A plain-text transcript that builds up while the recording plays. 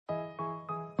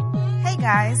Hey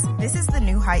guys, this is the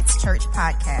New Heights Church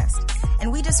podcast,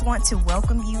 and we just want to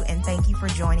welcome you and thank you for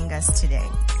joining us today.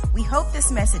 We hope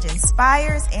this message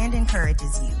inspires and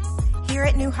encourages you. Here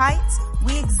at New Heights,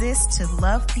 we exist to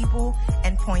love people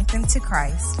and point them to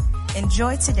Christ.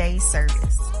 Enjoy today's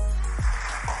service.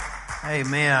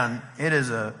 Amen. It is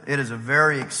a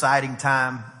very exciting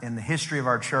time in the history of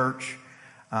our church.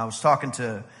 I was talking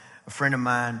to a friend of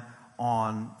mine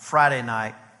on Friday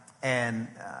night and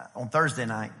on Thursday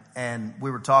night, and we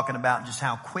were talking about just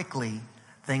how quickly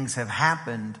things have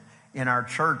happened in our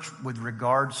church with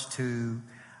regards to,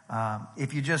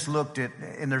 if you just looked at,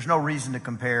 and there's no reason to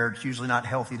compare, it's usually not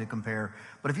healthy to compare,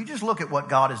 but if you just look at what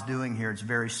God is doing here, it's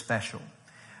very special.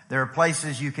 There are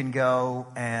places you can go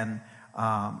and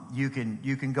you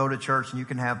can go to church and you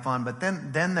can have fun, but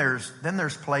then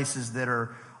there's places that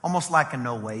are almost like an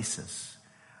oasis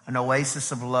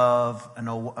of love, an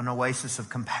oasis of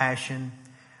compassion,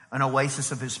 an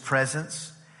oasis of His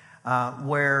presence,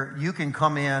 where you can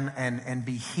come in and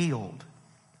be healed.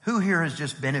 Who here has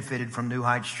just benefited from New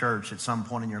Heights Church at some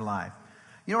point in your life?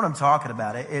 You know what I'm talking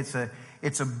about. It's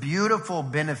a beautiful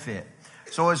benefit.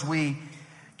 So as we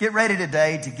get ready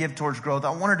today to give towards growth,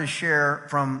 I wanted to share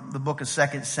from the book of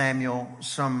 2 Samuel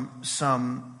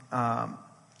a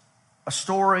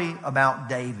story about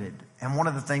David and one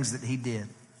of the things that he did.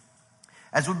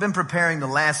 As we've been preparing the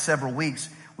last several weeks,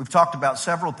 we've talked about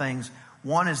several things.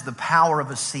 One is the power of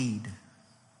a seed.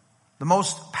 The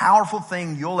most powerful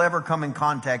thing you'll ever come in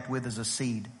contact with is a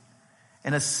seed.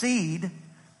 And a seed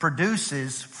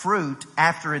produces fruit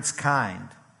after its kind.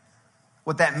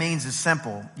 What that means is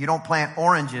simple. You don't plant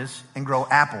oranges and grow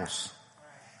apples.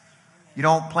 You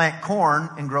don't plant corn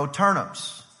and grow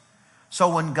turnips.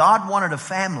 So when God wanted a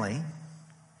family,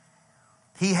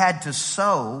 He had to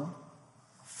sow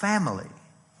family.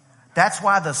 That's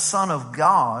why the Son of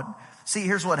God, see,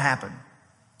 here's what happened.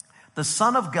 The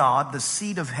Son of God, the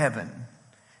seed of heaven,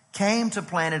 came to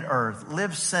planet Earth,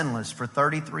 lived sinless for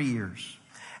 33 years.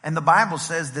 And the Bible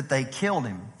says that they killed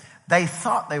Him. They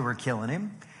thought they were killing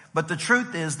Him. But the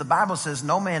truth is, the Bible says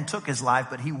no man took His life,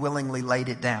 but He willingly laid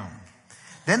it down.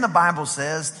 Then the Bible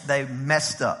says they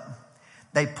messed up.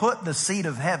 They put the seed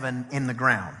of heaven in the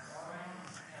ground.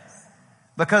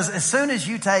 Because as soon as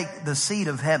you take the seed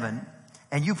of heaven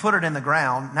and you put it in the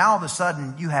ground, now all of a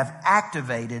sudden you have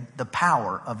activated the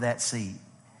power of that seed.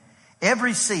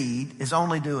 Every seed is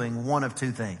only doing one of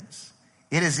two things.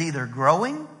 It is either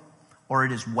growing or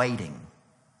it is waiting.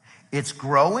 It's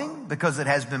growing because it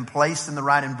has been placed in the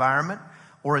right environment,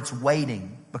 or it's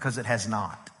waiting because it has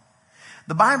not.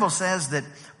 The Bible says that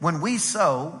when we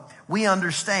sow, we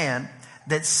understand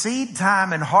that seed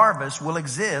time and harvest will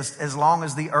exist as long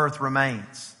as the earth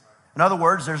remains. In other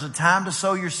words, there's a time to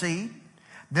sow your seed,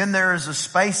 then there is a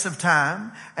space of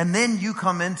time, and then you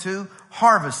come into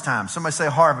harvest time. Somebody say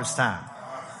harvest time.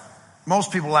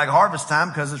 Most people like harvest time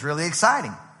because it's really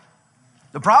exciting.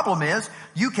 The problem is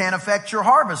you can't affect your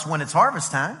harvest when it's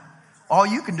harvest time. All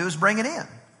you can do is bring it in.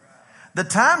 The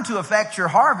time to affect your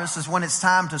harvest is when it's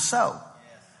time to sow.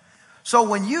 So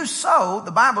when you sow,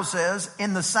 the Bible says,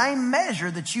 in the same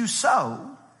measure that you sow,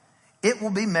 it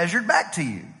will be measured back to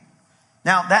you.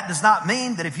 Now, that does not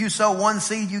mean that if you sow one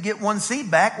seed, you get one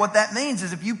seed back. What that means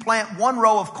is if you plant one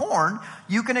row of corn,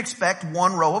 you can expect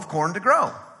one row of corn to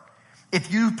grow.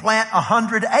 If you plant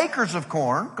 100 acres of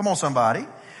corn, come on somebody,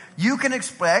 you can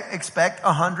expect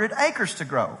 100 acres to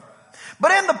grow. But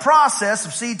in the process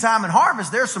of seed time and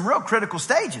harvest, there's some real critical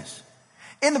stages.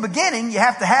 In the beginning, you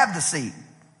have to have the seed.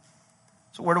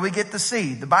 So where do we get the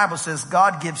seed? The Bible says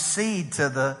God gives seed to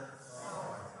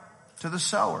the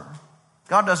sower.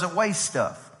 God doesn't waste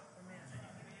stuff.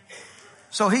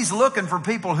 So He's looking for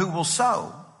people who will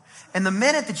sow. And the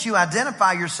minute that you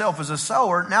identify yourself as a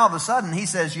sower, now all of a sudden He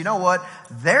says, you know what?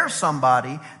 There's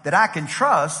somebody that I can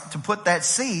trust to put that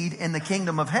seed in the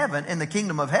kingdom of heaven, in the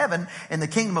kingdom of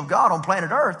God on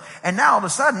planet Earth. And now all of a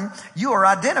sudden you are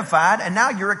identified, and now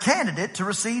you're a candidate to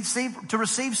receive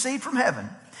seed from heaven.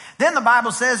 Then the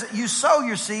Bible says you sow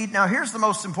your seed. Now here's the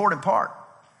most important part.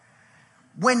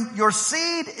 When your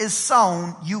seed is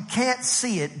sown, you can't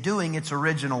see it doing its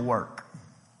original work.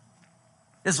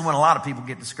 This is when a lot of people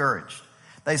get discouraged.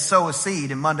 They sow a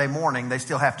seed and Monday morning they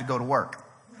still have to go to work.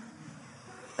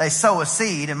 They sow a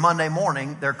seed and Monday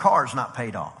morning their car's not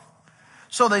paid off.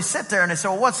 So they sit there and they say,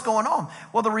 well, what's going on?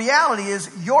 Well, the reality is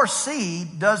your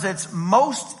seed does its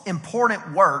most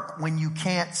important work when you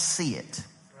can't see it.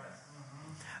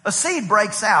 A seed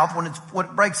breaks out when it's put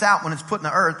in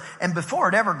the earth, and before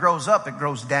it ever grows up, it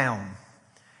grows down.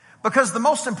 Because the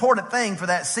most important thing for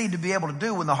that seed to be able to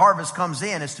do when the harvest comes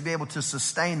in is to be able to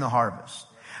sustain the harvest.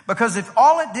 Because if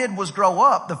all it did was grow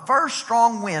up, the first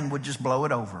strong wind would just blow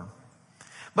it over.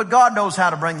 But God knows how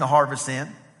to bring the harvest in.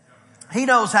 He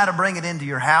knows how to bring it into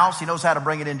your house. He knows how to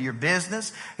bring it into your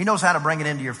business. He knows how to bring it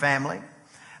into your family.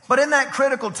 But in that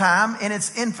critical time, in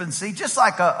its infancy, just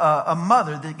like a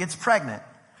mother that gets pregnant,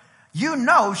 you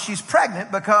know she's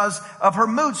pregnant because of her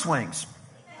mood swings.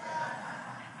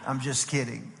 I'm just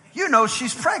kidding. You know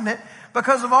she's pregnant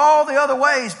because of all the other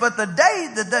ways. But the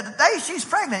day she's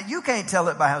pregnant, you can't tell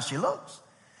it by how she looks.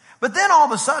 But then all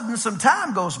of a sudden some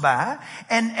time goes by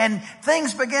and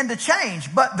things begin to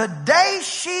change. But the day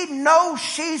she knows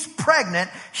she's pregnant,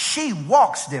 she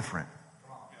walks different.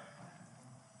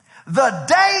 The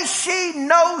day she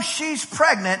knows she's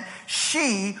pregnant,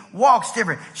 she walks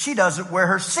different. She doesn't wear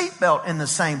her seatbelt in the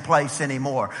same place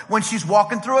anymore. When she's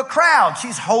walking through a crowd,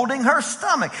 she's holding her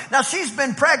stomach. Now, she's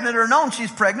been pregnant or known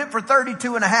she's pregnant for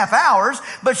 32 and a half hours,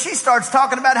 but she starts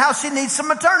talking about how she needs some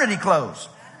maternity clothes.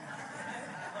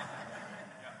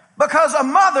 Because a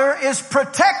mother is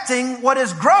protecting what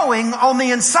is growing on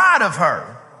the inside of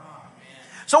her.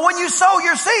 So when you sow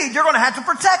your seed, you're going to have to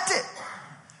protect it.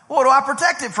 What do I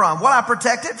protect it from? Well, I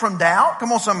protect it from doubt.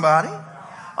 Come on, somebody.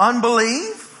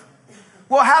 Unbelief.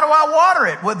 Well, how do I water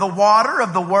it? With the water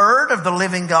of the word of the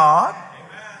living God.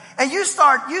 And you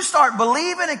start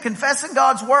believing and confessing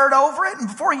God's word over it. And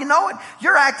before you know it,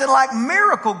 you're acting like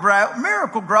miracle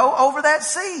grow over that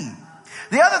seed.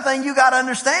 The other thing you got to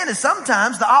understand is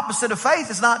sometimes the opposite of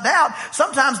faith is not doubt.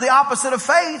 Sometimes the opposite of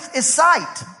faith is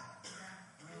sight.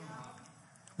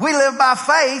 We live by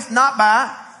faith, not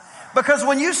by. Because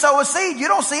when you sow a seed, you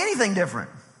don't see anything different.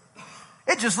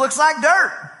 It just looks like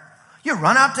dirt. You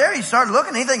run out there, you start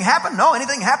looking, anything happen? No.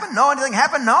 Anything happen? No. Anything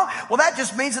happen? No. Well, that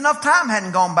just means enough time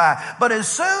hadn't gone by. But as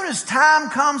soon as time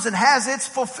comes and has its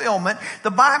fulfillment,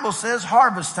 the Bible says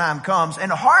harvest time comes.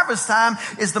 And harvest time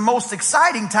is the most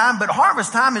exciting time, but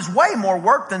harvest time is way more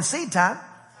work than seed time.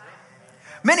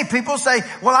 Many people say,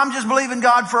 well, I'm just believing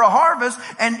God for a harvest,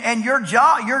 and your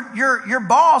job, your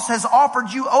boss has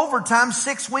offered you overtime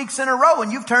 6 weeks in a row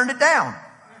and you've turned it down.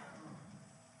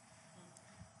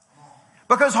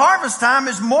 Because harvest time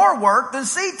is more work than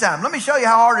seed time. Let me show you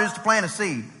how hard it is to plant a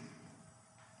seed.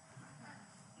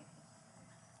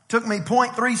 Took me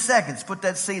 0.3 seconds to put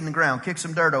that seed in the ground, kick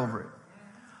some dirt over it.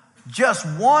 Just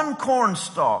one corn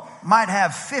stalk might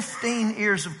have 15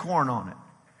 ears of corn on it.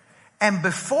 And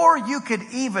before you could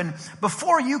even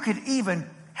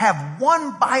have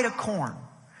one bite of corn,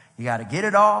 you got to get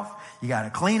it off, you got to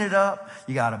clean it up,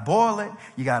 you got to boil it,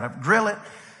 you got to grill it.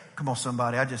 Come on,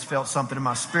 somebody, I just felt something in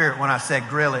my spirit when I said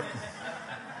grill it.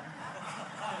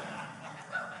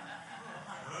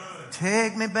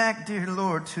 Take me back, dear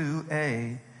Lord, to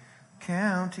a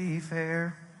county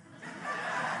fair.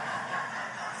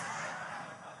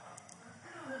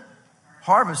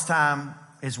 Harvest time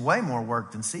is way more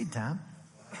work than seed time.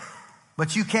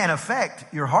 But you can't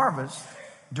affect your harvest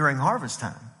during harvest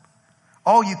time.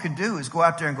 All you can do is go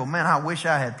out there and go, man, I wish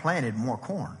I had planted more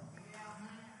corn.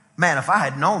 Man, if I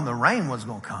had known the rain was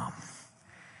going to come,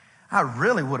 I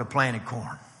really would have planted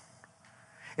corn.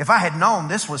 If I had known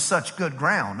this was such good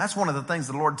ground, that's one of the things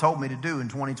the Lord told me to do in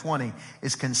 2020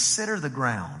 is consider the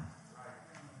ground.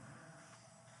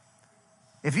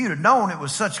 If you'd have known it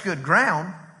was such good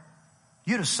ground,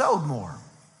 you'd have sowed more.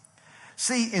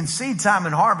 See, in seed time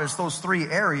and harvest, those three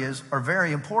areas are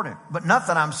very important. But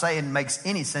nothing I'm saying makes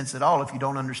any sense at all if you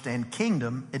don't understand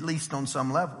kingdom, at least on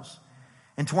some levels.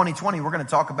 In 2020, we're going to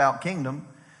talk about kingdom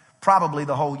probably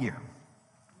the whole year.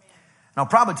 And I'll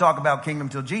probably talk about kingdom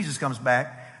until Jesus comes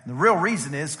back. And the real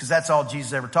reason is because that's all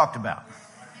Jesus ever talked about.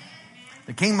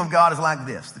 The kingdom of God is like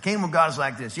this. The kingdom of God is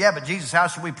like this. Yeah, but Jesus, how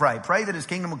should we pray? Pray that his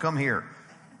kingdom will come here.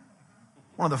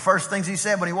 One of the first things he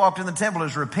said when he walked in the temple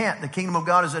is repent, the kingdom of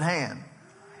God is at hand.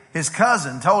 His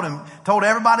cousin told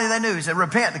everybody they knew, he said,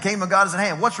 repent, the kingdom of God is at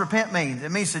hand. What's repent mean? It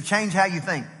means to change how you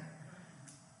think.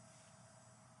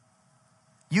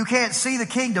 You can't see the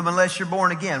kingdom unless you're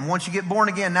born again. Once you get born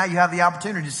again, now you have the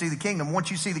opportunity to see the kingdom.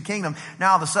 Once you see the kingdom,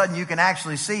 now all of a sudden you can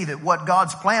actually see that what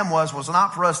God's plan was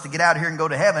not for us to get out of here and go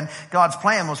to heaven. God's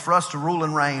plan was for us to rule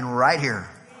and reign right here.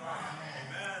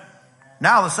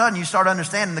 Now all of a sudden you start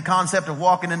understanding the concept of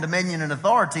walking in dominion and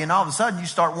authority, and all of a sudden you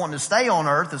start wanting to stay on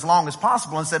earth as long as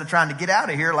possible instead of trying to get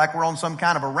out of here like we're on some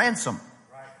kind of a ransom.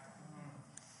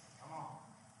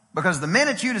 Because the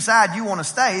minute you decide you want to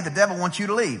stay, the devil wants you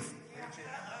to leave.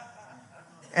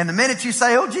 And the minute you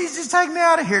say, oh, Jesus, take me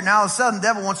out of here, now all of a sudden the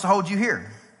devil wants to hold you here.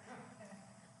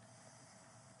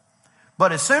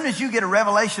 But as soon as you get a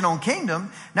revelation on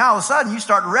kingdom, now all of a sudden you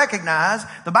start to recognize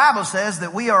the Bible says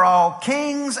that we are all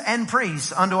kings and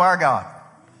priests unto our God.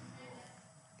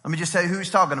 Let me just tell you who he's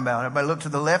talking about. Everybody look to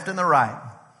the left and the right.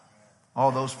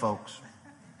 All those folks.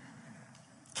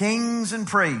 Kings and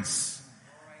priests.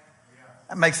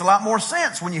 That makes a lot more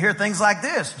sense when you hear things like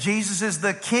this. Jesus is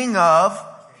the King of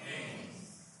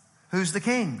kings. Who's the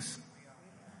kings?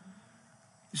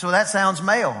 So that sounds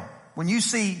male. When you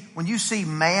see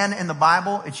man in the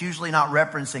Bible, it's usually not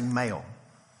referencing male.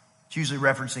 It's usually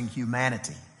referencing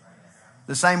humanity.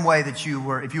 The same way that if you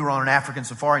were on an African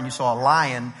safari and you saw a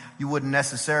lion, you wouldn't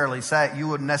necessarily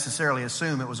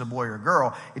assume it was a boy or a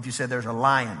girl if you said there's a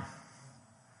lion.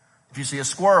 If you see a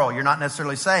squirrel, you're not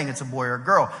necessarily saying it's a boy or a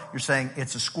girl. You're saying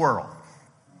it's a squirrel.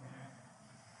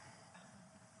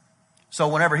 So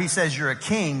whenever he says you're a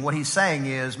king, what he's saying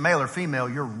is, male or female,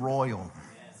 you're royal.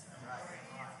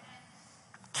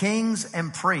 Kings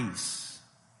and priests.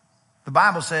 The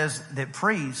Bible says that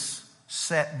priests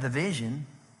set the vision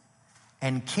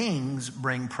and kings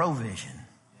bring provision.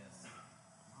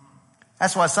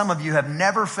 That's why some of you have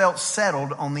never felt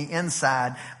settled on the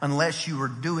inside unless you were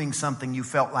doing something you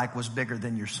felt like was bigger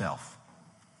than yourself.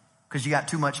 Because you got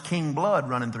too much king blood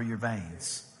running through your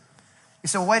veins. You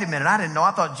say, well, wait a minute, I didn't know.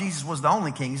 I thought Jesus was the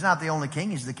only king. He's not the only king.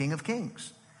 He's the King of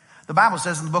Kings. The Bible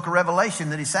says in the book of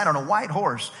Revelation that he sat on a white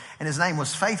horse and his name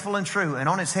was Faithful and True, and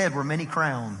on his head were many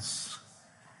crowns.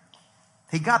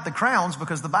 He got the crowns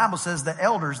because the Bible says the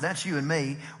elders, that's you and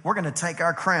me, we're going to take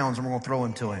our crowns and we're going to throw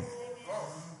them to him.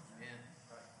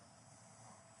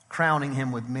 Crowning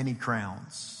him with many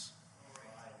crowns.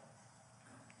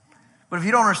 But if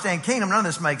you don't understand kingdom, none of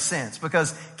this makes sense,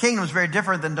 because kingdom is very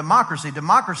different than democracy.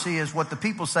 Democracy is what the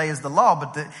people say is the law,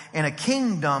 but in a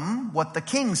kingdom, what the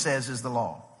king says is the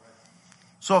law.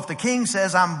 So if the king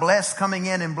says, I'm blessed coming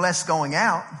in and blessed going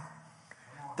out,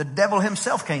 the devil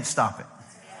himself can't stop it.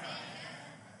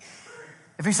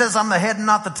 If he says I'm the head and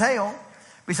not the tail,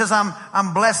 if he says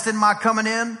I'm blessed in my coming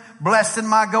in, blessed in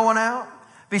my going out,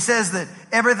 if he says that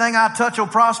everything I touch will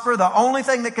prosper, the only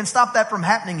thing that can stop that from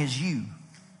happening is you.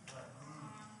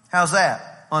 How's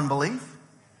that? Unbelief.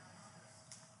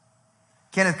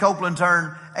 Kenneth Copeland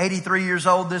turned 83 years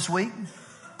old this week.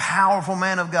 Powerful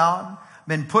man of God.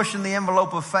 Been pushing the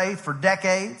envelope of faith for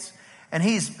decades. And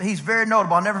he's very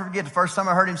notable. I'll never forget the first time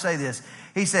I heard him say this.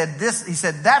 He said,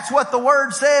 that's what the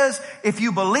word says. If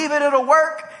you believe it, it'll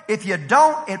work. If you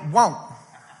don't, it won't.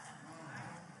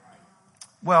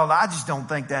 Well, I just don't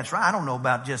think that's right. I don't know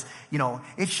about just,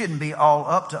 it shouldn't be all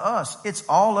up to us. It's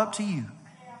all up to you.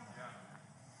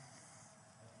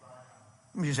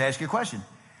 Let me just ask you a question.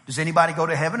 Does anybody go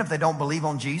to heaven if they don't believe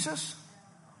on Jesus?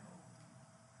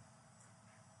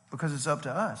 Because it's up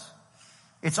to us.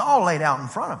 It's all laid out in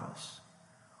front of us.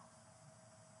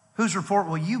 Whose report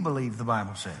will you believe, the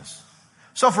Bible says?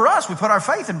 So for us, we put our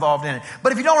faith involved in it.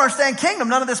 But if you don't understand kingdom,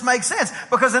 none of this makes sense.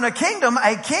 Because in a kingdom,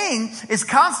 a king is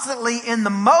constantly in the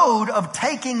mode of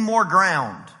taking more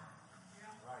ground.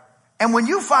 And when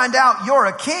you find out you're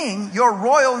a king, you're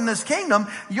royal in this kingdom,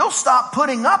 you'll stop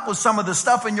putting up with some of the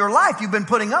stuff in your life you've been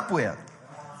putting up with.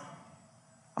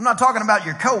 I'm not talking about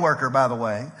your coworker, by the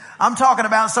way. I'm talking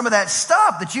about some of that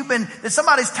stuff that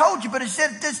somebody's told you, but it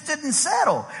just didn't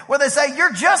settle. Where they say,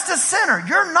 you're just a sinner.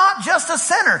 You're not just a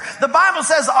sinner. The Bible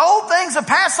says old things have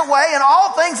passed away and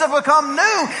all things have become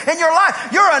new in your life.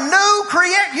 You are a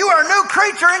new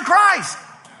creature in Christ.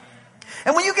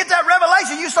 And when you get that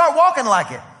revelation, you start walking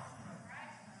like it.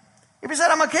 If he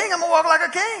said, I'm a king, I'm going to walk like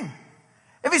a king.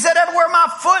 If he said, everywhere my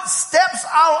foot steps,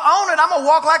 I'll own it, I'm going to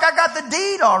walk like I got the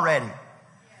deed already.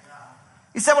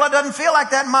 He said, well, it doesn't feel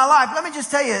like that in my life. Let me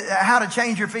just tell you how to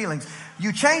change your feelings.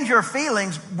 You change your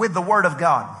feelings with the Word of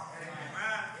God.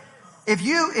 If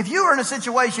you were in a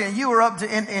situation and you were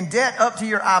in debt up to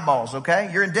your eyeballs,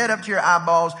 okay? You're in debt up to your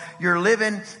eyeballs. You're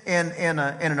living in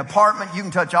an apartment. You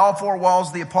can touch all four walls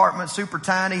of the apartment, super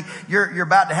tiny. You're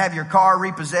about to have your car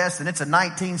repossessed, and it's a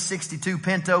 1962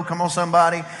 Pinto. Come on,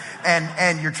 somebody.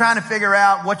 And you're trying to figure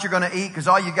out what you're going to eat because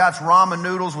all you got's ramen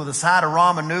noodles with a side of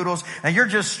ramen noodles, and you're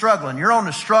just struggling. You're on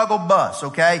the struggle bus,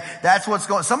 okay? That's what's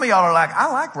going. Some of y'all are like,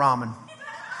 I like ramen.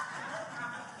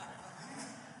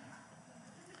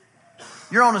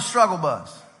 You're on a struggle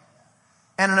bus.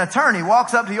 And an attorney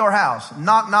walks up to your house.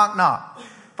 Knock, knock, knock.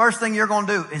 First thing you're going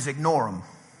to do is ignore him.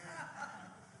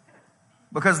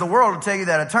 Because the world will tell you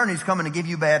that attorney's coming to give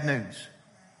you bad news.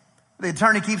 The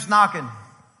attorney keeps knocking.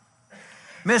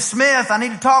 Miss Smith, I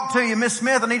need to talk to you. Miss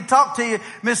Smith, I need to talk to you.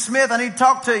 Miss Smith, I need to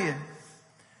talk to you.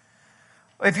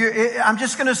 I'm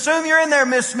just going to assume you're in there,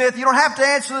 Miss Smith. You don't have to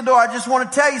answer the door. I just want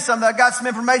to tell you something. I got some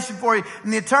information for you.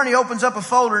 And the attorney opens up a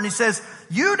folder and he says,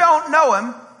 you don't know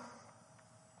him,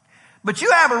 but you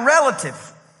have a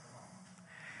relative.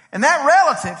 And that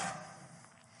relative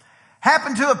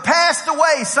happened to have passed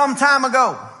away some time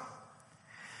ago.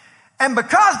 And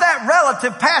because that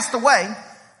relative passed away,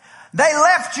 They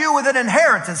left you with an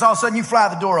inheritance. All of a sudden you fly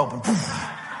the door open.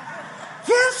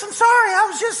 Yes, I'm sorry. I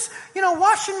was just,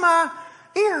 washing my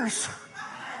ears.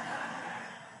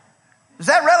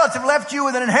 That relative left you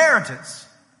with an inheritance.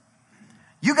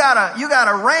 You got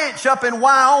a ranch up in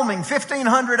Wyoming,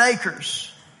 1,500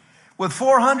 acres, with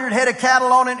 400 head of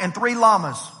cattle on it and 3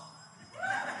 llamas.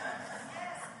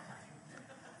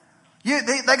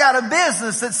 They got a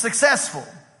business that's successful.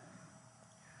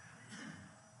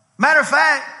 Matter of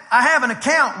fact, I have an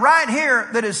account right here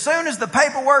that as soon as the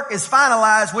paperwork is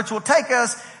finalized, which will take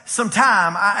us some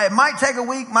time, it might take a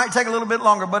week, might take a little bit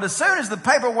longer, but as soon as the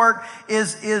paperwork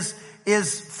is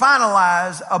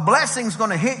finalized, a blessing's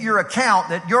going to hit your account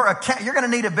that you're going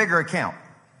to need a bigger account.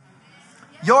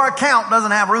 Your account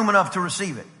doesn't have room enough to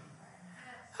receive it.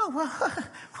 Oh, well,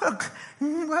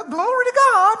 glory to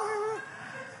God.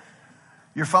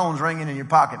 Your phone's ringing in your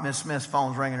pocket. Miss Smith's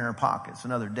phone's ringing in her pocket. It's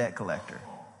another debt collector.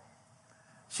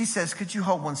 She says, could you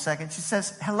hold 1 second? She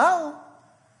says, hello.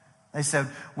 They said,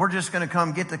 we're just going to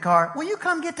come get the car. Will you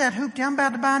come get that hoopty? I'm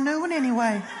about to buy a new one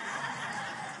anyway.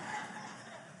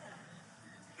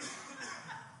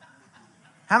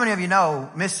 How many of you know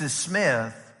Mrs.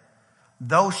 Smith,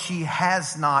 though she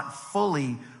has not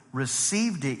fully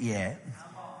received it yet,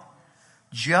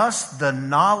 just the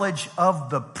knowledge of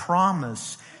the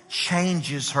promise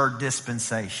changes her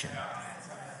dispensation?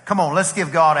 Come on, let's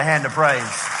give God a hand of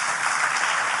praise.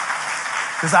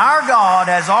 Because our God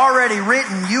has already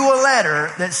written you a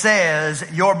letter that says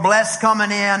you're blessed coming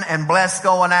in and blessed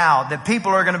going out. That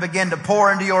people are going to begin to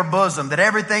pour into your bosom. That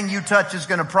everything you touch is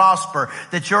going to prosper.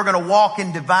 That you're going to walk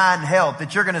in divine health.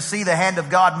 That you're going to see the hand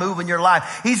of God move in your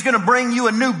life. He's going to bring you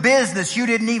a new business you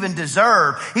didn't even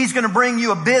deserve. He's going to bring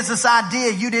you a business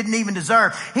idea you didn't even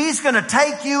deserve. He's going to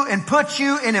take you and put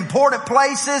you in important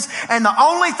places. And the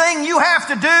only thing you have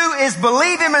to do is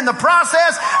believe Him in the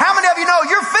process. How many of you know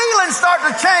your feelings start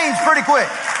to change pretty quick?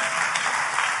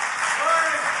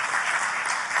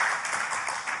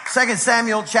 2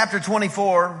 Samuel chapter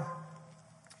 24,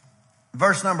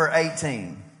 verse number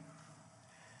 18.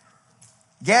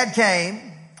 Gad came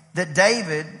the day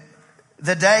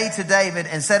to David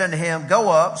and said unto him, go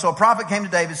up. So a prophet came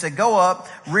to David and said, go up,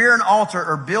 rear an altar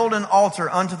or build an altar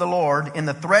unto the Lord in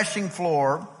the threshing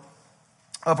floor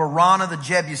of Araunah the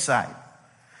Jebusite.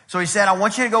 So he said, I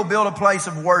want you to go build a place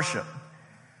of worship.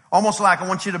 Almost like I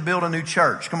want you to build a new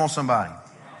church. Come on, somebody.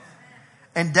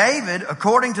 And David,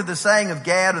 according to the saying of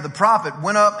Gad or the prophet,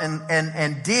 went up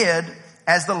and did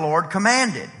as the Lord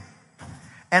commanded.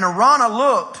 And Araunah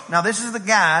looked. Now this is the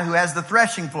guy who has the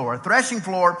threshing floor. A threshing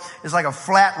floor is like a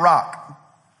flat rock.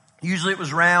 Usually it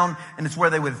was round, and it's where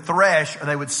they would thresh or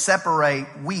they would separate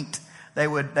wheat. They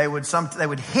would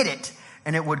hit it,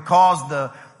 and it would cause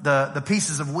the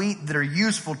pieces of wheat that are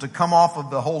useful to come off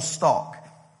of the whole stalk.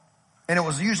 And it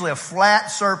was usually a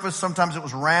flat surface. Sometimes it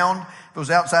was round. If it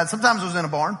was outside. Sometimes it was in a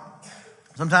barn.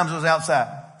 Sometimes it was outside.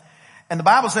 And the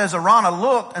Bible says Araunah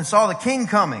looked and saw the king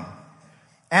coming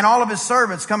and all of his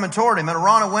servants coming toward him. And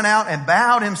Araunah went out and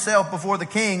bowed himself before the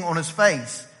king on his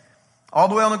face, all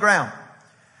the way on the ground.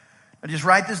 Now just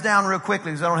write this down real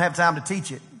quickly because I don't have time to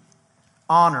teach it.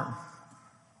 Honor.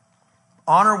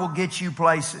 Honor will get you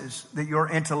places that your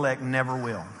intellect never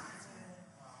will.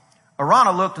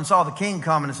 Araunah looked and saw the king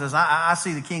coming and says, I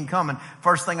see the king coming.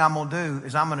 First thing I'm going to do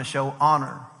is I'm going to show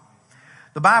honor.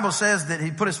 The Bible says that he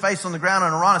put his face on the ground,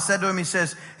 and Araunah said to him, he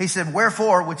said,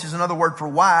 wherefore, which is another word for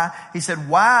why. He said,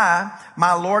 why,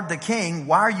 my lord the king,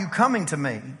 why are you coming to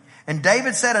me? And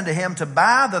David said unto him, to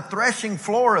buy the threshing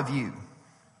floor of you,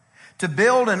 to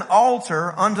build an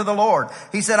altar unto the Lord.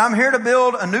 He said, I'm here to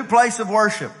build a new place of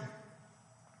worship,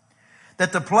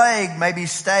 that the plague may be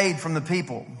stayed from the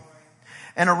people.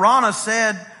 And Araunah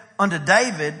said unto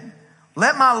David,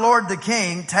 let my lord the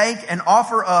king take and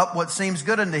offer up what seems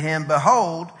good unto him.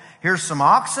 Behold, here's some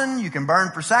oxen you can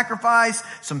burn for sacrifice,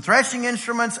 some threshing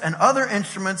instruments and other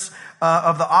instruments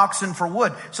of the oxen for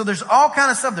wood. So there's all kind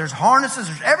of stuff. There's harnesses.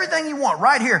 There's everything you want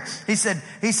right here. He said,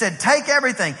 take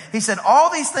everything. He said,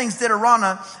 all these things did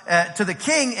Araunah to the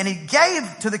king, and he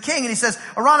gave to the king. And he says,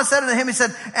 Araunah said unto him, he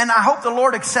said, and I hope the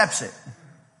Lord accepts it.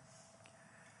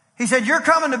 He said, you're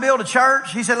coming to build a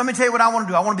church. He said, let me tell you what I want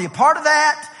to do. I want to be a part of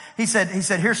that. He said,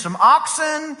 here's some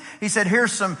oxen. He said,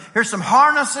 here's some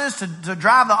harnesses to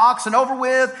drive the oxen over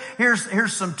with.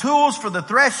 Here's some tools for the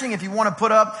threshing. If you want to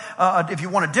put up, if you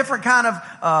want a different kind of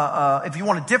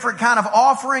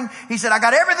offering. He said, I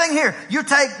got everything here. You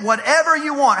take whatever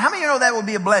you want. How many of you know that would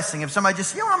be a blessing if somebody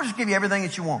just, I'm going to just give you everything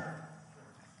that you want.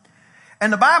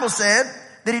 And the Bible said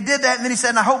that he did that. And then he said,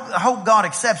 and I hope God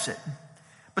accepts it.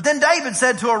 But then David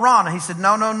said to Araunah, he said,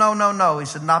 no. He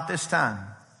said, not this time.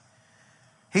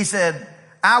 He said,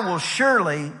 I will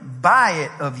surely buy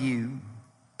it of you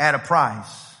at a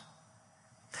price.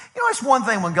 You know, it's one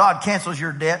thing when God cancels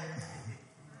your debt.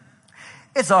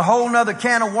 It's a whole nother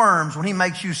can of worms when he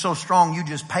makes you so strong you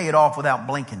just pay it off without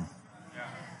blinking.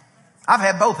 I've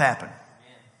had both happen.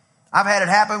 I've had it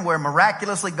happen where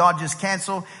miraculously God just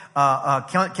canceled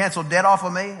debt off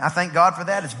of me. I thank God for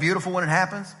that. It's beautiful when it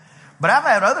happens. But I've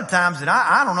had other times that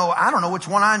I don't know which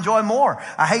one I enjoy more.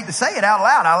 I hate to say it out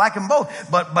loud. I like them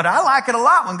both. But I like it a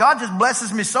lot when God just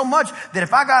blesses me so much that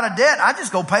if I got a debt, I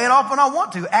just go pay it off when I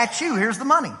want to. At you, here's the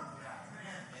money.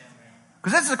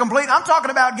 Because this is I'm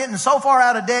talking about getting so far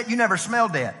out of debt you never smell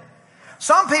debt.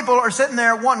 Some people are sitting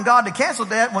there wanting God to cancel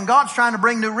debt. When God's trying to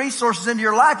bring new resources into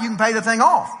your life, you can pay the thing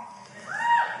off.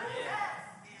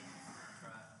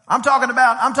 I'm talking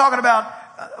about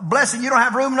blessing you don't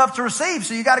have room enough to receive,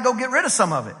 so you got to go get rid of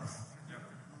some of it.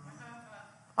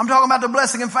 I'm talking about the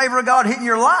blessing and favor of God hitting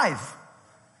your life.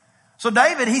 So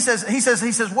David, he says,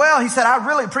 I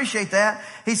really appreciate that.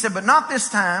 He said, but not this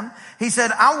time. He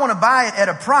said, I want to buy it at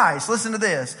a price. Listen to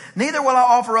this. Neither will I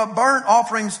offer up burnt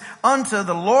offerings unto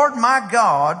the Lord my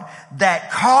God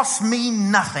that cost me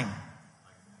nothing.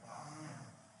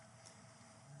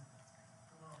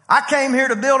 I came here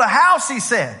to build a house, he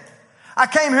said. I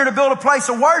came here to build a place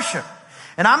of worship.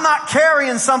 And I'm not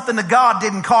carrying something that God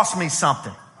didn't cost me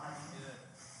something.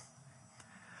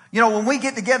 You know, when we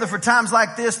get together for times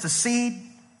like this to seed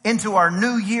into our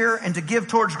new year and to give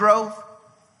towards growth.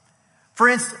 For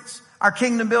instance, our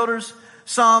kingdom builders,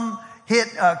 some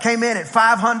came in at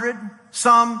 500,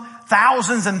 some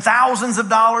thousands and thousands of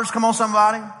dollars. Come on,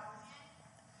 somebody.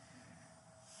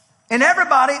 And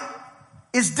everybody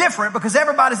is different because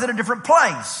everybody's at a different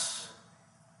place.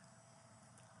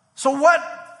 So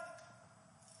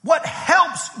what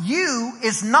helps you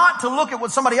is not to look at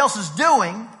what somebody else is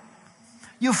doing.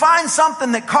 You find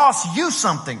something that costs you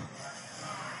something.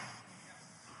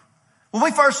 When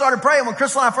we first started praying, when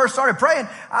Crystal and I first started praying,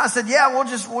 I said, yeah,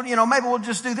 maybe we'll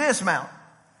just do this amount.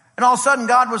 And all of a sudden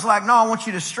God was like, no, I want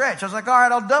you to stretch. I was like, all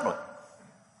right, I'll double it.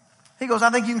 He goes, I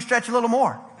think you can stretch a little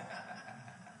more.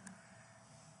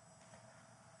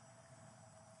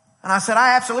 And I said,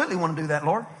 I absolutely want to do that,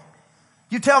 Lord.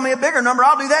 You tell me a bigger number,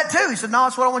 I'll do that too. He said, no,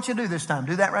 that's what I want you to do this time.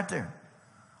 Do that right there.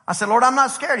 I said, Lord, I'm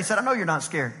not scared. He said, I know you're not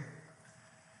scared.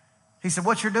 He said,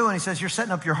 what you're doing? He says, you're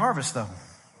setting up your harvest though.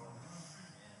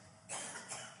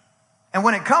 And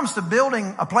when it comes to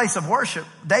building a place of worship,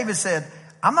 David said,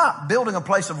 I'm not building a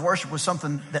place of worship with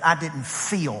something that I didn't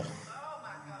feel.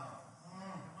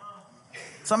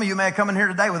 Some of you may have come in here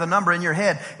today with a number in your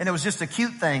head and it was just a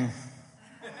cute thing.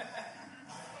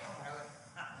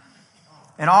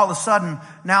 And all of a sudden,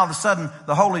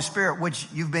 the Holy Spirit, which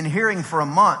you've been hearing for a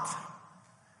month,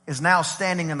 is now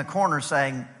standing in the corner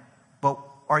saying, but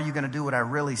are you going to do what I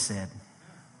really said?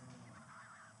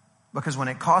 Because when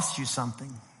it costs you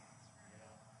something,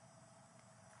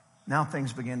 now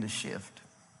things begin to shift.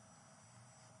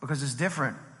 Because it's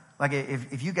different. Like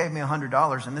if you gave me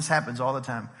 $100, and this happens all the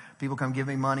time. People come give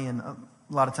me money, and a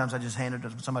lot of times I just hand it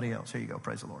to somebody else. Here you go,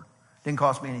 praise the Lord. Didn't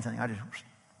cost me anything.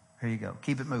 Here you go.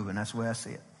 Keep it moving. That's the way I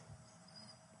see it.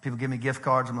 People give me gift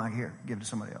cards. I'm like, here, give it to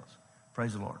somebody else.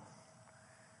 Praise the Lord.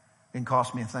 Didn't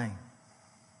cost me a thing.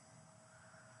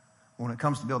 When it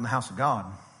comes to building the house of God,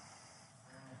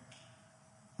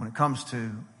 when it comes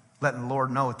to letting the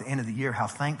Lord know at the end of the year how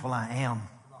thankful I am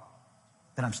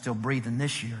that I'm still breathing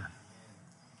this year,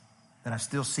 that I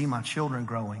still see my children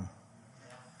growing,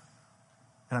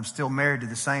 that I'm still married to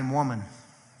the same woman,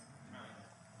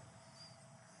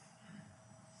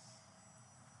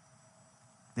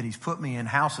 that He's put me in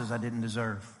houses I didn't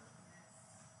deserve,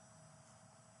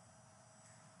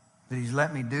 that He's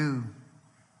let me do.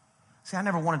 See, I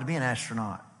never wanted to be an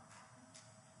astronaut.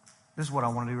 This is what I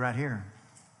want to do right here.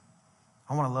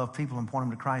 I want to love people and point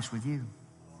them to Christ with you.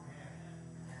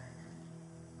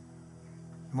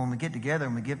 And when we get together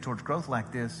and we give towards growth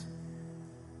like this,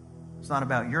 it's not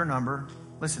about your number.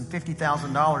 Listen,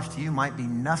 $50,000 to you might be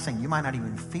nothing. You might not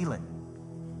even feel it.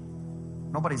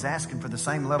 Nobody's asking for the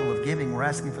same level of giving. We're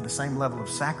asking for the same level of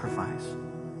sacrifice.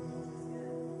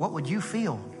 What would you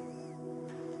feel?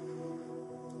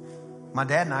 My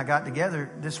dad and I got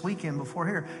together this weekend before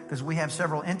here because we have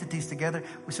several entities together.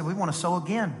 We said we want to sow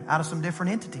again out of some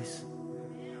different entities.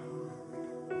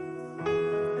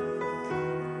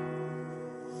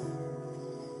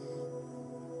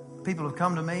 People have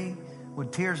come to me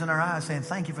with tears in their eyes saying,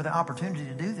 thank you for the opportunity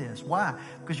to do this. Why?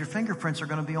 Because your fingerprints are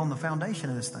going to be on the foundation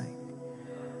of this thing.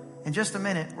 In just a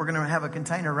minute, we're going to have a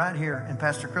container right here, and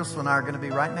Pastor Crystal and I are going to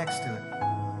be right next to it.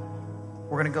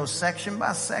 We're going to go section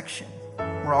by section.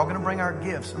 We're all going to bring our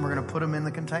gifts, and we're going to put them in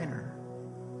the container.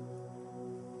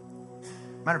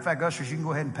 Matter of fact, ushers, you can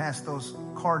go ahead and pass those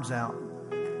cards out.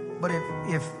 But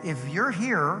if you're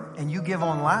here and you give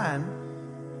online,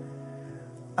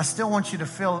 I still want you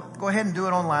to go ahead and do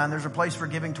it online. There's a place for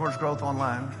Giving Towards Growth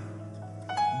online.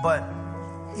 But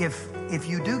if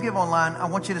you do give online, I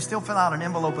want you to still fill out an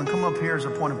envelope and come up here as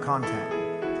a point of contact.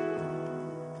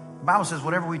 The Bible says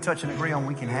whatever we touch and agree on,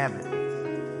 we can have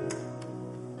it.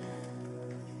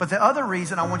 But the other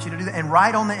reason I want you to do that, and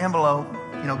write on the envelope,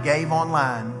 gave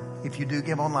online, if you do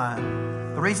give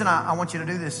online. The reason I want you to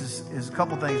do this is a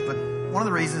couple things, but one of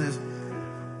the reasons is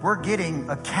we're getting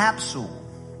a capsule.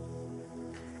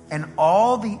 And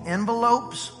all the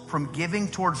envelopes from Giving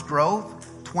Towards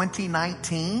Growth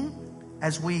 2019,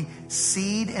 as we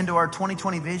seed into our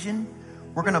 2020 vision,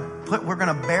 we're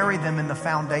gonna bury them in the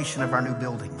foundation of our new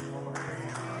building.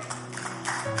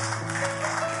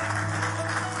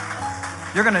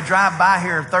 You're going to drive by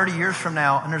here 30 years from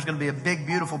now, and there's going to be a big,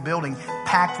 beautiful building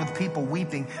packed with people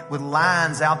weeping, with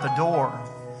lines out the door.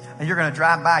 And you're going to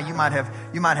drive by. You might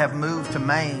have moved to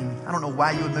Maine. I don't know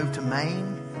why you would move to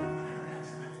Maine,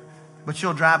 but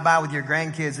you'll drive by with your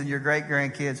grandkids and your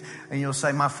great-grandkids, and you'll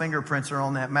say, my fingerprints are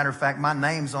on that. Matter of fact, my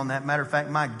name's on that. Matter of fact,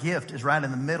 my gift is right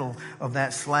in the middle of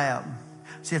that slab.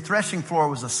 See, a threshing floor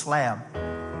was a slab.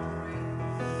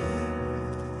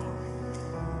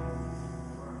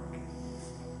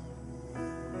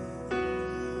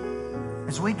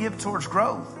 As we give towards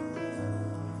growth,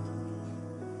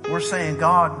 we're saying,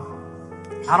 God,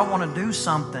 I don't want to do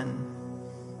something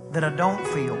that I don't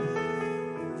feel.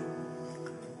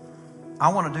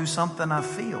 I want to do something I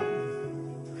feel.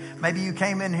 Maybe you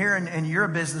came in here and you're a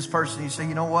business person. You say,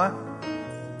 you know what?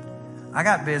 I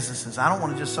got businesses. I don't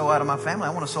want to just sow out of my family. I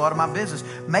want to sow out of my business.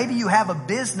 Maybe you have a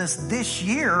business this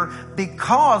year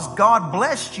because God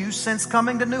blessed you since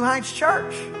coming to New Heights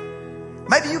Church.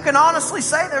 Maybe you can honestly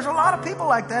say there's a lot of people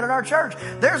like that at our church.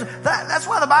 That's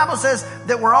why the Bible says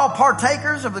that we're all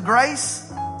partakers of the grace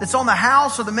that's on the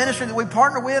house or the ministry that we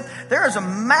partner with. There is a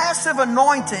massive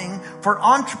anointing for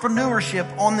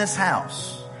entrepreneurship on this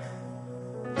house.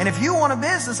 And if you want a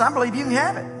business, I believe you can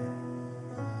have it.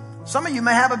 Some of you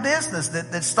may have a business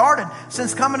that started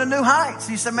since coming to New Heights.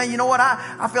 You said, man, you know what?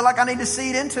 I feel like I need to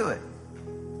seed into it.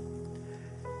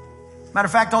 Matter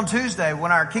of fact, on Tuesday,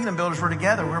 when our kingdom builders were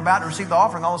together, we were about to receive the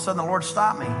offering. All of a sudden, the Lord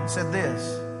stopped me and said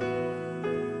this.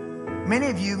 Many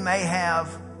of you maybe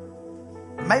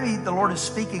the Lord is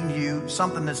speaking to you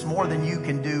something that's more than you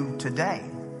can do today.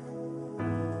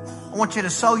 I want you to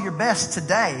sow your best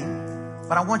today,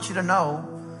 but I want you to know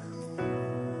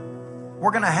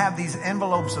we're going to have these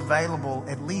envelopes available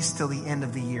at least till the end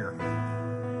of the year.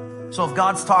 So if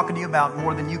God's talking to you about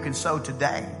more than you can sow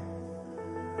today,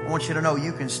 I want you to know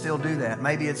you can still do that.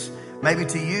 Maybe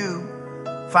to you,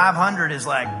 500 is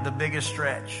like the biggest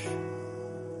stretch.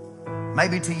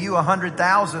 Maybe to you,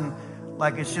 100,000,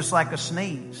 like it's just like a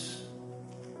sneeze.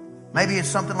 Maybe it's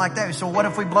something like that. So what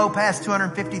if we blow past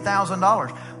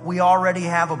 $250,000? We already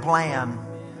have a plan.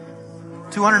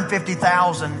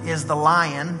 250,000 is the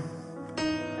lion,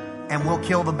 and we'll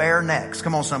kill the bear next.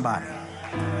 Come on, somebody.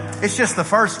 It's just the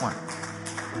first one.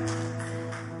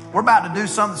 We're about to do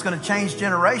something that's going to change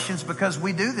generations because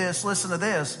we do this, listen to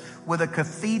this, with a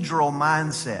cathedral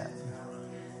mindset.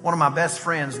 One of my best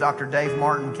friends, Dr. Dave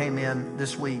Martin, came in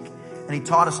this week and he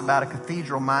taught us about a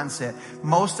cathedral mindset.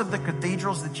 Most of the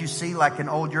cathedrals that you see, like in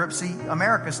old Europe, see,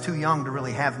 America's too young to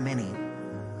really have many.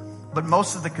 But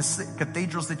most of the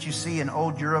cathedrals that you see in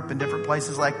old Europe and different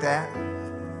places like that,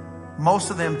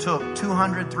 most of them took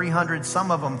 200, 300,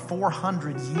 some of them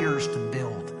 400 years to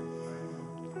build.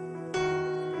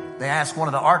 They asked one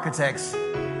of the architects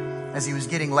as he was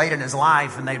getting late in his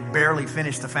life and they barely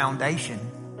finished the foundation.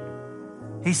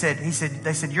 They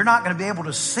said, you're not going to be able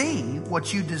to see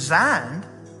what you designed.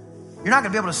 You're not going to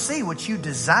be able to see what you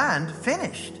designed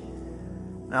finished.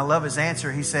 And I love his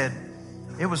answer. He said,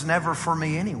 it was never for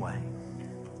me anyway.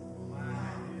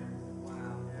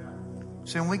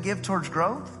 So when we give towards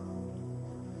growth,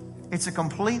 it's a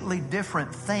completely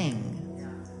different thing.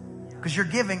 Because you're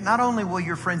giving, not only will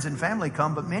your friends and family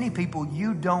come, but many people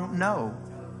you don't know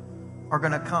are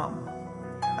going to come.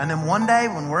 And then one day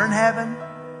when we're in heaven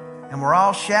and we're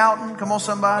all shouting, come on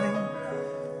somebody,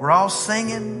 we're all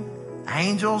singing,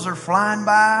 angels are flying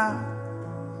by.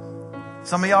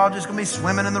 Some of y'all are just going to be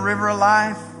swimming in the river of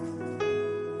life.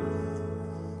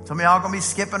 Some of y'all are going to be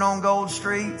skipping on gold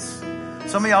streets.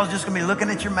 Some of y'all are just going to be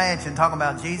looking at your mansion talking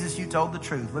about, Jesus, you told the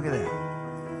truth. Look at that.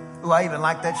 Ooh, I even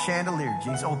like that chandelier,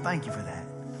 Jesus. Oh, thank you for that.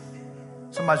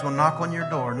 Somebody's going to knock on your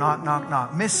door. Knock, knock,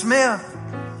 knock. Miss Smith,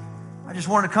 I just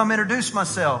wanted to come introduce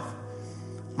myself.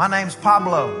 My name's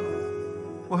Pablo.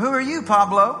 Well, who are you,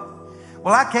 Pablo?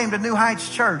 Well, I came to New Heights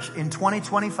Church in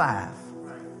 2025.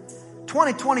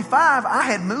 2025, I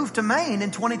had moved to Maine in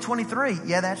 2023.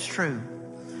 Yeah, that's true.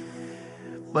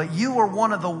 But you were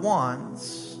one of the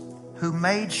ones who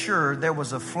made sure there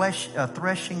was a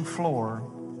threshing floor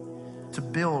to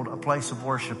build a place of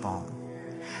worship on.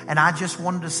 And I just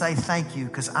wanted to say thank you,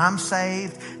 because I'm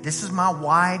saved. This is my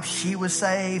wife. She was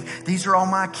saved. These are all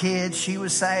my kids. She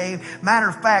was saved. Matter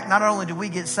of fact, not only did we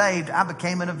get saved, I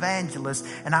became an evangelist,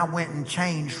 and I went and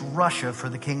changed Russia for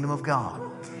the kingdom of God.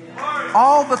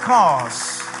 All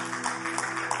because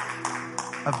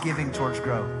of giving towards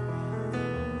growth.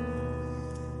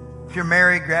 If you're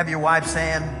married, grab your wife's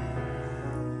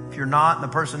hand. If you're not, and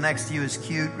the person next to you is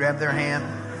cute, grab their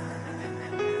hand.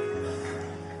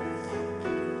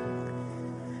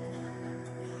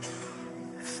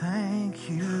 Thank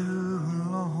you,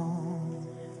 Lord.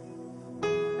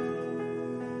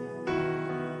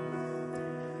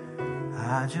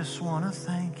 I just want to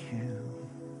thank you.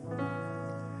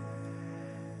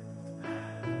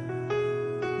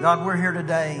 God, we're here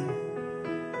today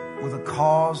with a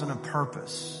cause and a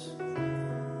purpose.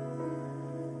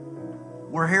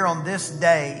 We're here on this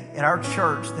day at our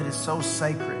church that is so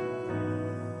sacred.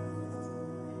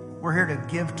 We're here to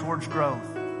give towards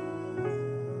growth.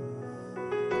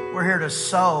 We're here to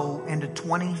sow into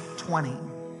 2020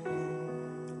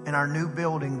 in our new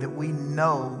building that we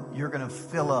know you're going to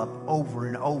fill up over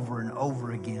and over and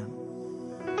over again.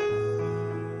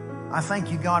 I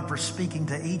thank you, God, for speaking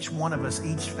to each one of us,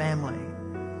 each family.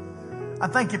 I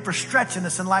thank you for stretching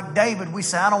us. And like David, we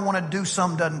say, I don't want to do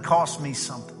something that doesn't cost me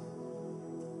something.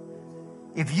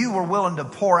 If you were willing to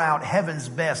pour out heaven's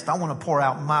best, I want to pour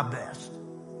out my best.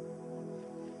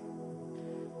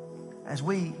 As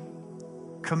we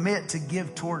commit to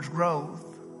give towards growth,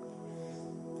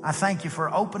 I thank you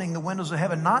for opening the windows of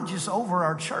heaven, not just over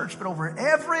our church, but over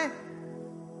every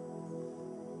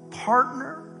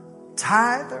partner,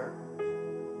 tither,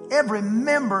 every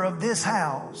member of this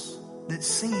house that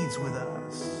seeds with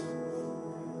us.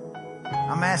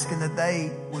 I'm asking that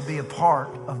they would be a part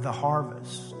of the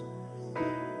harvest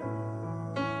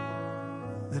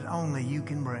that only you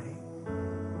can bring.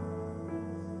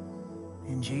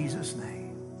 In Jesus' name.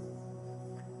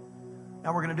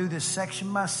 Now we're going to do this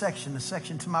section by section. The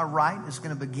section to my right is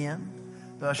going to begin.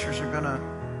 The ushers are going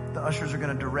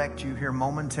to direct you here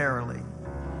momentarily.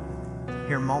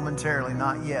 Here momentarily,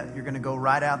 not yet. You're going to go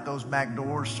right out those back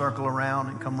doors, circle around,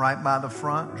 and come right by the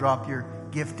front. Drop your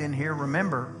gift in here.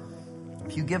 Remember,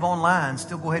 if you give online,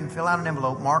 still go ahead and fill out an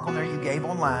envelope. Mark on there you gave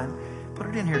online. Put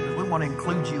it in here because we want to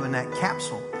include you in that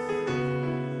capsule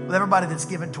with everybody that's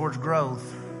given towards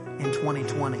growth in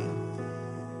 2020.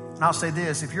 And I'll say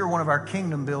this, if you're one of our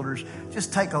kingdom builders,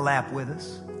 just take a lap with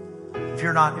us. If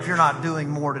you're not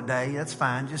doing more today, that's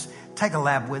fine. Just take a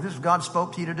lap with us. If God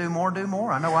spoke to you to do more, do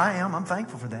more. I know I am. I'm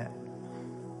thankful for that.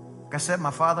 Like I said, my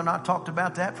father and I talked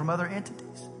about that from other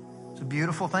entities. It's a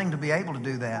beautiful thing to be able to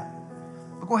do that.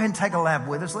 But go ahead and take a lap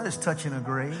with us. Let us touch and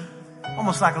agree.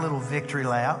 Almost like a little victory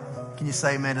lap. Can you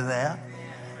say amen to that?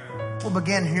 We'll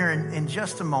begin here in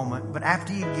just a moment. But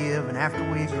after you give and after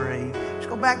we agree, just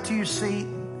go back to your seat.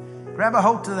 Grab a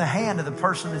hold to the hand of the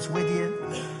person that's with you.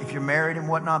 If you're married and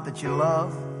whatnot that you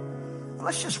love.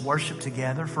 Let's just worship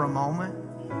together for a moment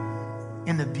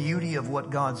in the beauty of what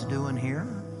God's doing here.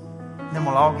 And then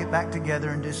we'll all get back together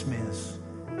and dismiss.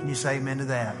 Can you say amen to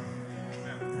that?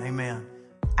 Amen.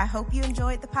 I hope you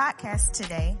enjoyed the podcast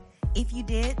today. If you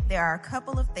did, there are a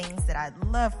couple of things that I'd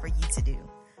love for you to do.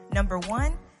 Number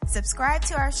one, subscribe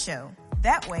to our show.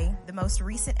 That way, the most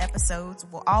recent episodes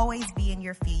will always be in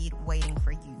your feed waiting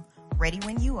for you, ready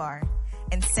when you are.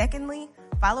 And secondly,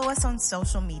 follow us on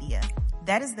social media.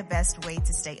 That is the best way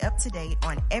to stay up to date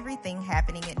on everything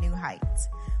happening at New Heights.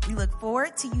 We look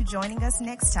forward to you joining us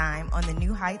next time on the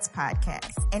New Heights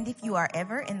podcast. And if you are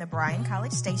ever in the Bryan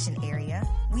College Station area,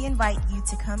 we invite you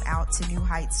to come out to New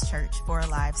Heights Church for a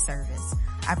live service.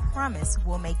 I promise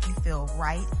we'll make you feel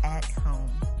right at home.